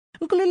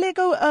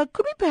Nkululeko,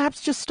 could we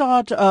perhaps just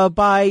start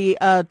by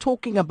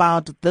talking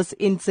about this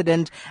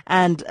incident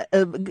and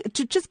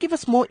to just give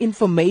us more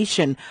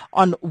information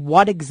on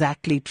what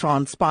exactly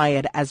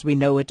transpired as we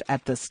know it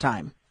at this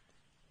time?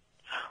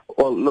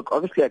 Well, look,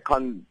 obviously I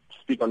can't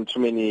speak on too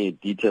many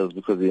details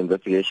because the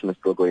investigation is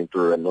still going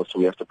through, and also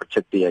we have to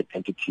protect the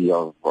identity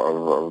of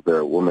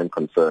the woman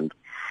concerned.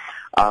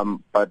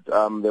 But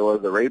there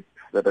was a rape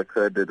that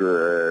occurred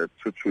 2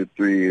 to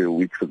 3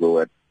 weeks ago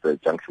at the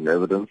Junction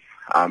residence.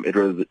 It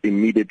was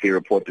immediately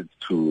reported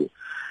to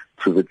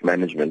Wits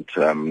management,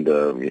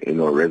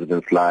 the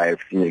residence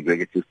life, senior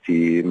executive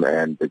team,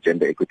 and the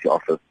gender equity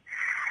office.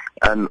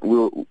 And it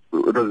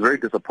was very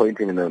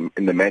disappointing in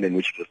the manner in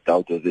which it was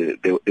dealt with.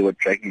 They were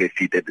dragging their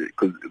feet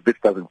because this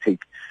doesn't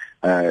take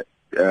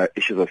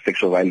issues of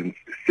sexual violence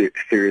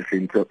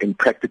seriously in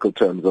practical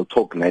terms. They'll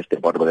talk nicely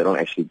about it, but they don't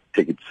actually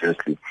take it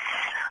seriously.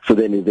 So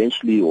then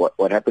eventually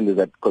what happened is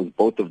that because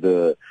both of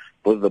the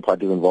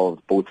parties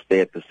involved both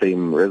stay at the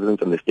same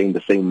residence and they stay in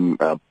the same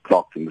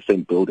block, in the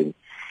same building.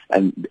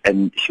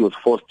 And she was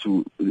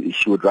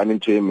she would run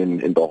into him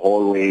in the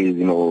hallways,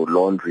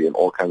 laundry and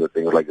all kinds of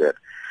things like that.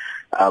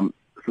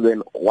 So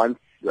then once,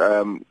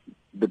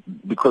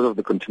 because of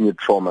the continued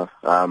trauma,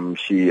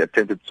 she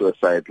attempted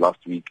suicide last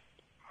week.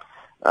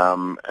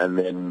 So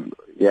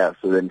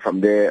then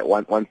from there,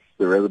 once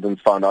the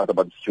residents found out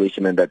about the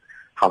situation and that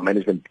how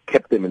management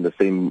kept them in the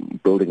same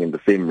building, in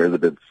the same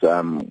residence,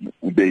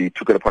 they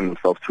took it upon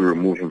themselves to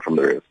remove him from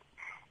the rest.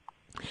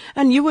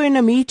 And you were in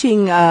a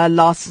meeting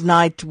last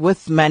night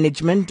with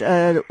management.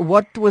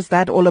 What was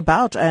that all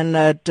about?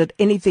 And did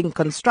anything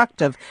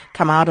constructive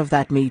come out of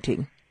that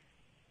meeting?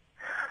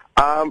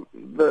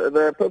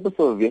 The purpose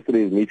of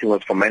yesterday's meeting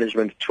was for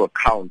management to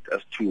account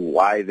as to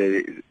why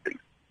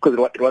because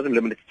it wasn't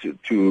limited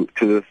to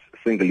this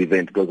single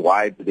event, because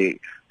why do they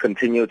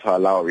continue to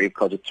allow rape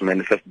culture to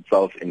manifest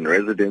itself in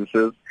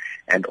residences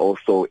and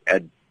also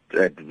at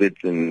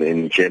Wits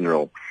in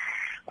general.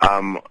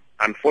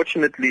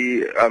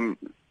 Unfortunately,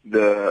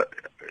 they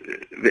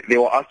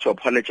were asked to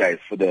apologize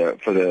for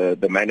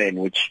the manner in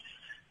which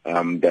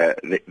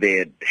they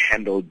had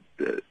handled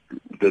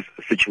this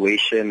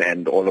situation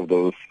and all of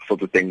those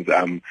sorts of things.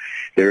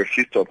 They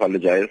refused to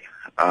apologize.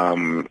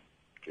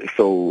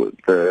 So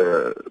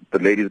the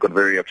ladies got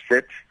very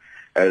upset,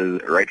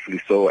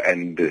 rightfully so,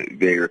 and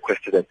they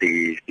requested that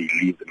they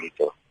leave the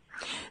meeting.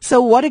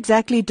 So what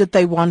exactly did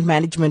they want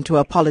management to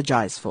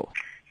apologize for?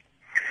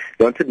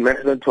 They wanted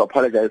management to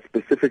apologize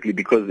specifically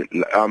because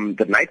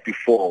the night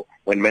before,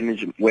 when there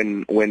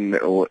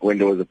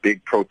was a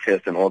big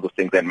protest and all those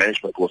things, and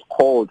management was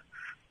called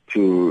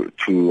to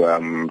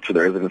the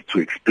residents to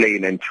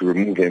explain and to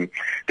remove him,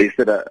 they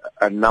said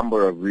a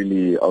number of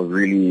really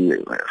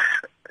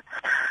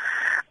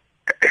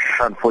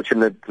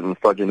unfortunate,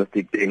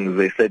 misogynistic things.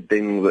 They said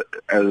things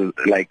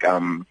like,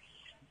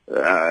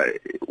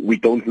 we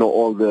don't know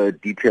all the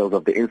details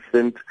of the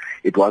incident.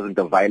 It wasn't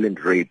a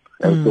violent rape,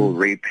 as though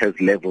rape has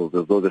levels,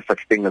 as though there's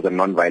such thing as a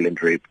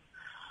non-violent rape.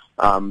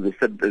 They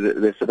said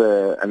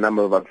a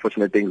number of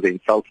unfortunate things. They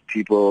insulted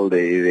people.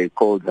 They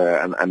called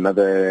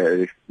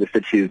another. They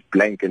said she's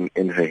blank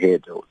in her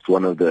head. It's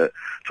one of the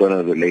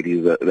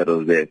ladies that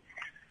was there.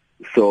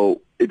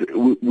 So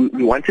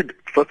we wanted,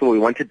 first of all, we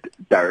wanted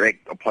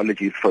direct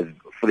apologies for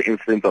the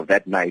incident of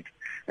that night,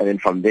 and then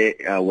from there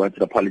we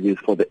wanted apologies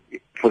for the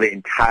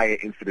entire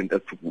incident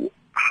as to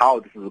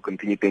how this is a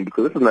continued thing,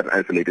 because this is not an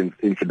isolated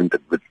incident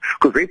at Wits.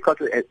 Because rape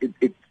culture,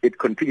 it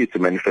continues to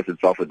manifest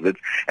itself at Wits,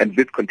 and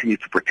Wits continues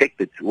to protect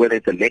it, whether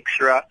it's a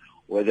lecturer,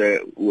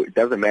 it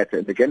doesn't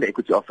matter. The gender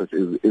equity office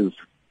is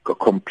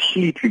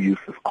completely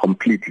useless,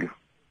 completely.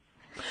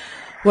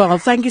 Well,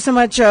 thank you so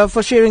much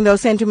for sharing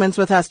those sentiments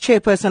with us.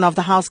 Chairperson of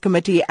the House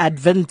Committee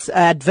at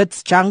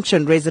Wits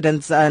Junction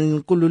residents,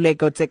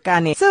 Nkululeko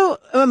Tsekane. So,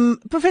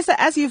 Professor,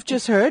 as you've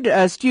just heard,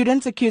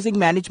 students accusing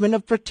management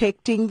of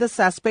protecting the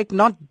suspect,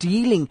 not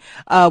dealing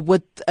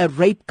with a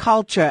rape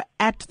culture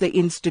at the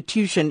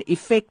institution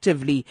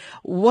effectively.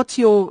 What's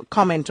your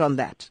comment on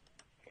that?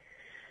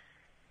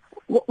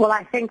 Well,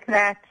 I think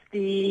that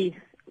the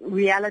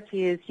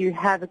reality is you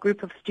have a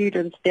group of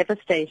students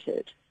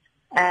devastated,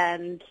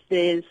 and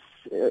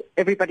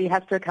everybody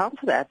has to account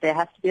for that. There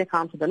has to be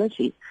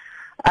accountability.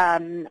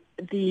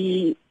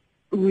 The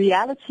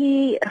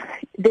reality,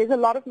 there's a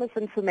lot of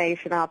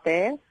misinformation out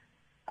there.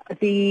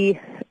 The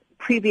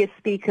previous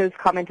speaker's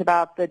comment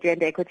about the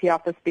Gender Equity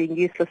Office being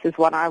useless is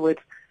one I would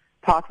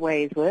part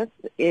ways with.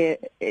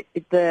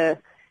 The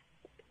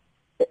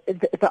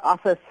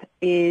office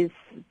is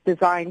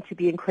designed to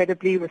be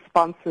incredibly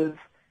responsive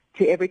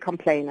to every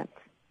complainant,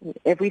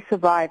 every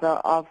survivor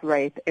of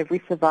rape,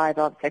 every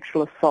survivor of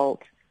sexual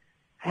assault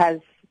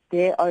has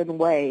their own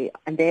way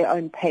and their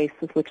own pace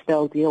with which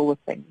they'll deal with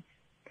things.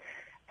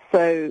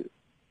 So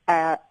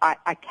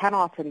I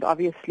cannot, and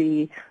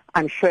obviously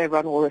I'm sure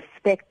everyone will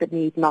respect the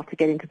need not to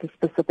get into the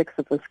specifics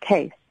of this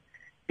case,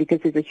 because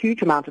there's a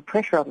huge amount of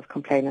pressure on this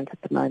complainant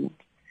at the moment.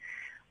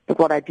 But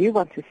what I do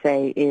want to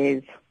say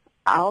is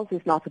ours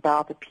is not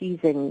about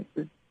appeasing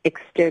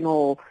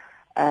external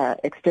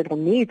external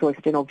needs or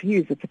external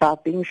views. It's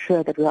about being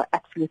sure that we are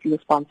absolutely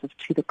responsive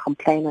to the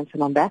complainant,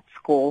 and on that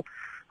score,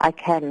 I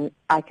can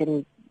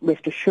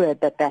rest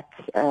assured that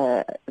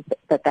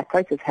that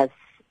process has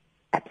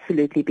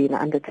absolutely been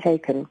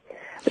undertaken.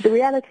 But the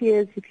reality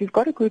is, if you've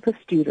got a group of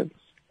students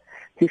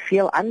who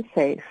feel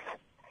unsafe,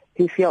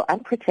 who feel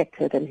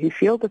unprotected, and who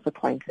feel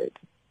disappointed,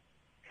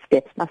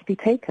 steps must be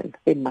taken.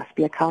 There must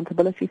be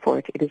accountability for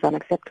it. It is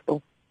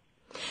unacceptable.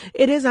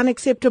 It is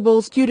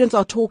unacceptable. Students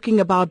are talking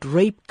about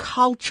rape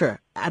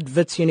culture at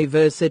Wits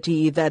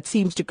University that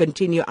seems to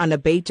continue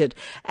unabated,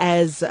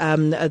 as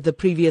the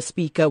previous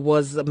speaker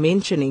was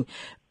mentioning.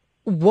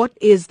 What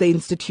is the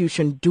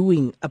institution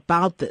doing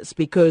about this?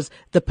 Because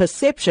the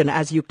perception,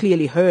 as you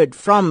clearly heard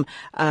from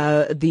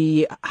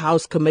the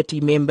House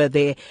Committee member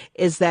there,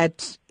 is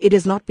that it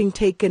is not being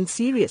taken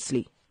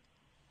seriously.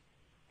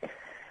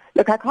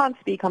 Look, I can't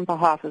speak on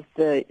behalf of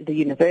the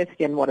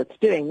university and what it's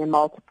doing. There are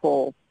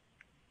multiple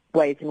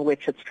ways in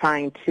which it's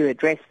trying to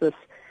address this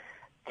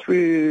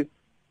through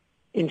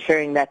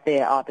ensuring that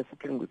there are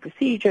disciplinary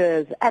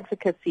procedures,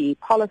 advocacy,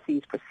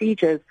 policies,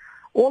 procedures.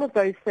 All of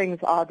those things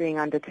are being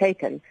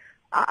undertaken.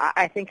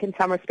 I think in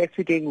some respects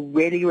we're doing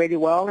really, really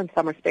well. In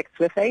some respects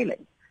we're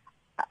failing.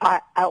 I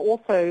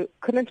also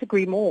couldn't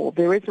agree more.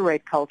 There is a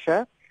rape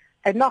culture,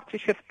 and not to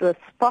shift the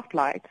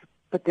spotlight,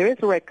 but there is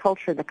a rape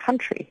culture in the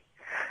country.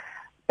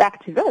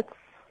 Back to Wits,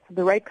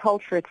 the rape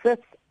culture at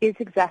Wits is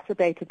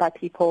exacerbated by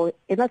people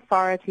in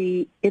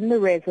authority, in the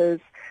reses,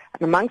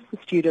 and amongst the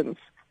students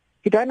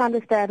who don't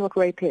understand what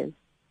rape is,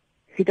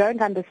 who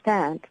don't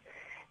understand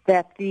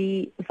that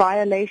the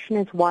violation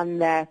is one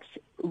that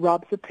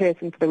robs a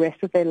person for the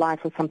rest of their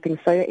life of something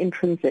so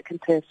intrinsic and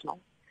personal.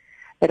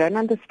 They don't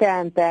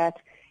understand that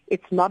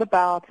it's not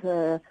about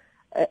a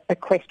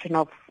question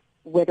of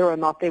whether or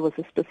not there was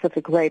a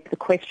specific rape. The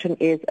question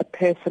is, a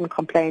person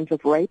complains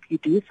of rape, you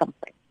do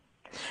something.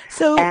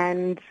 So,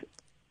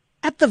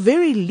 at the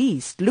very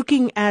least,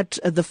 looking at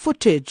the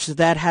footage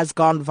that has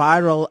gone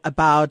viral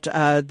about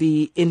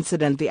the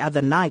incident the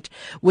other night,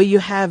 where you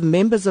have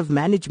members of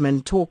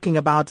management talking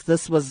about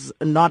this was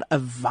not a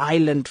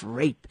violent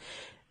rape,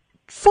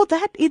 for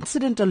that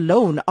incident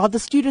alone, are the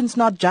students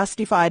not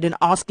justified in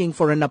asking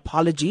for an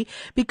apology?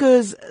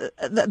 Because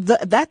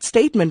that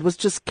statement was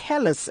just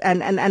callous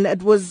and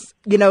it was,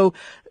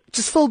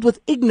 just filled with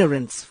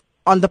ignorance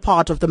on the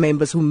part of the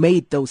members who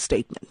made those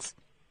statements.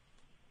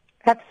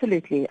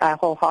 Absolutely. I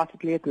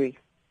wholeheartedly agree.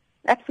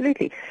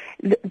 Absolutely.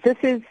 This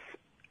is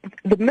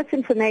the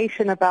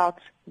misinformation about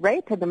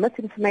rape and the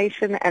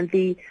misinformation and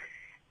the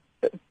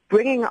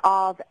bringing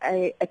of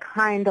a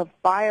kind of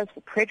bias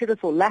or prejudice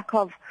or lack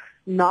of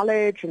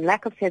knowledge and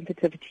lack of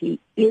sensitivity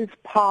is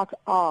part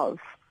of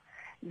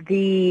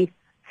the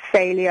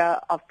failure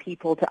of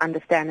people to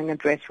understand and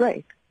address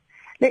rape.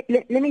 Let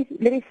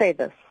me say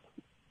this.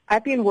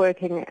 I've been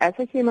working as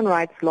a human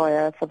rights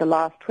lawyer for the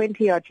last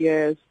 20-odd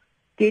years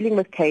dealing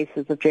with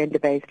cases of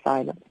gender-based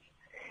violence.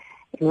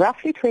 In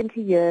roughly 20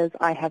 years,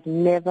 I have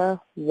never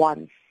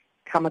once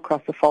come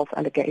across a false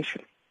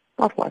allegation.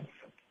 Not once.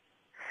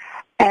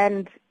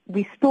 And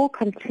we still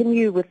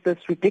continue with this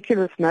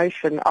ridiculous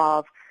notion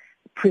of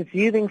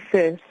presuming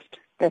first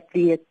that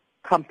the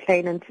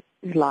complainant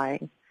is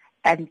lying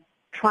and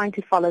trying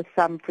to follow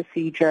some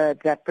procedure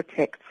that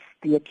protects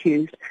the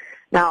accused.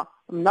 Now,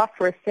 I'm not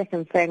for a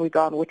second saying we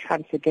go on witch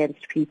hunts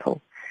against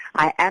people.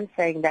 I am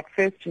saying that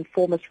first and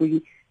foremost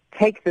we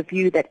take the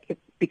view that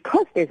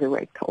because there's a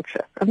rape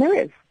culture, and there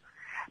is,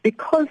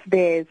 because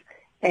there's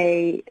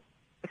a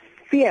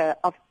fear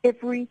of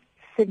every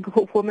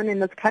single woman in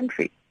this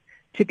country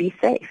to be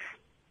safe,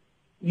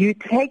 you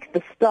take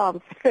the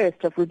stance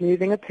first of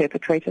removing a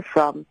perpetrator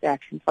from that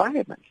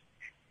environment.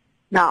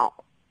 Now,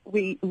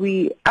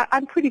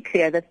 I'm pretty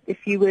clear that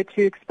if you were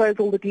to expose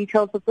all the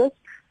details of this,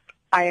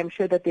 I am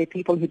sure that there are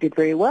people who did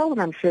very well, and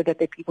I'm sure that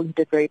there are people who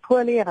did very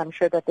poorly, and I'm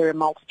sure that there are a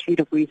multitude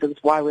of reasons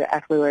why we're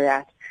at where we're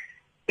at.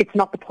 It's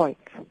not the point.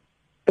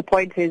 The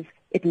point is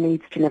it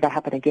needs to never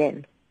happen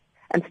again,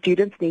 and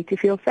students need to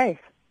feel safe.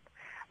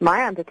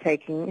 My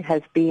undertaking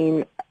has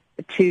been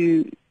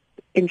to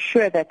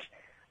ensure that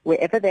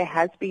wherever there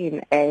has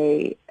been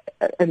a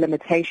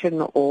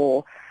limitation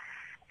or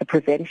a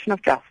prevention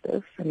of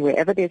justice, and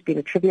wherever there's been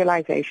a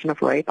trivialization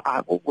of rape,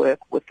 I will work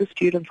with the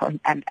students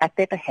and at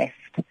their behest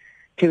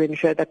to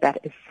ensure that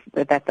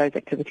those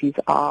activities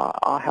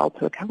are held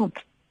to account.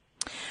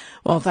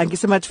 Well, thank you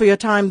so much for your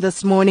time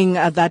this morning.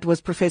 That was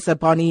Professor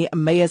Bonnie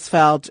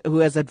Meyersfeld, who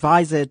is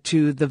advisor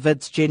to the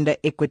Wits Gender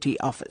Equity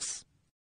Office.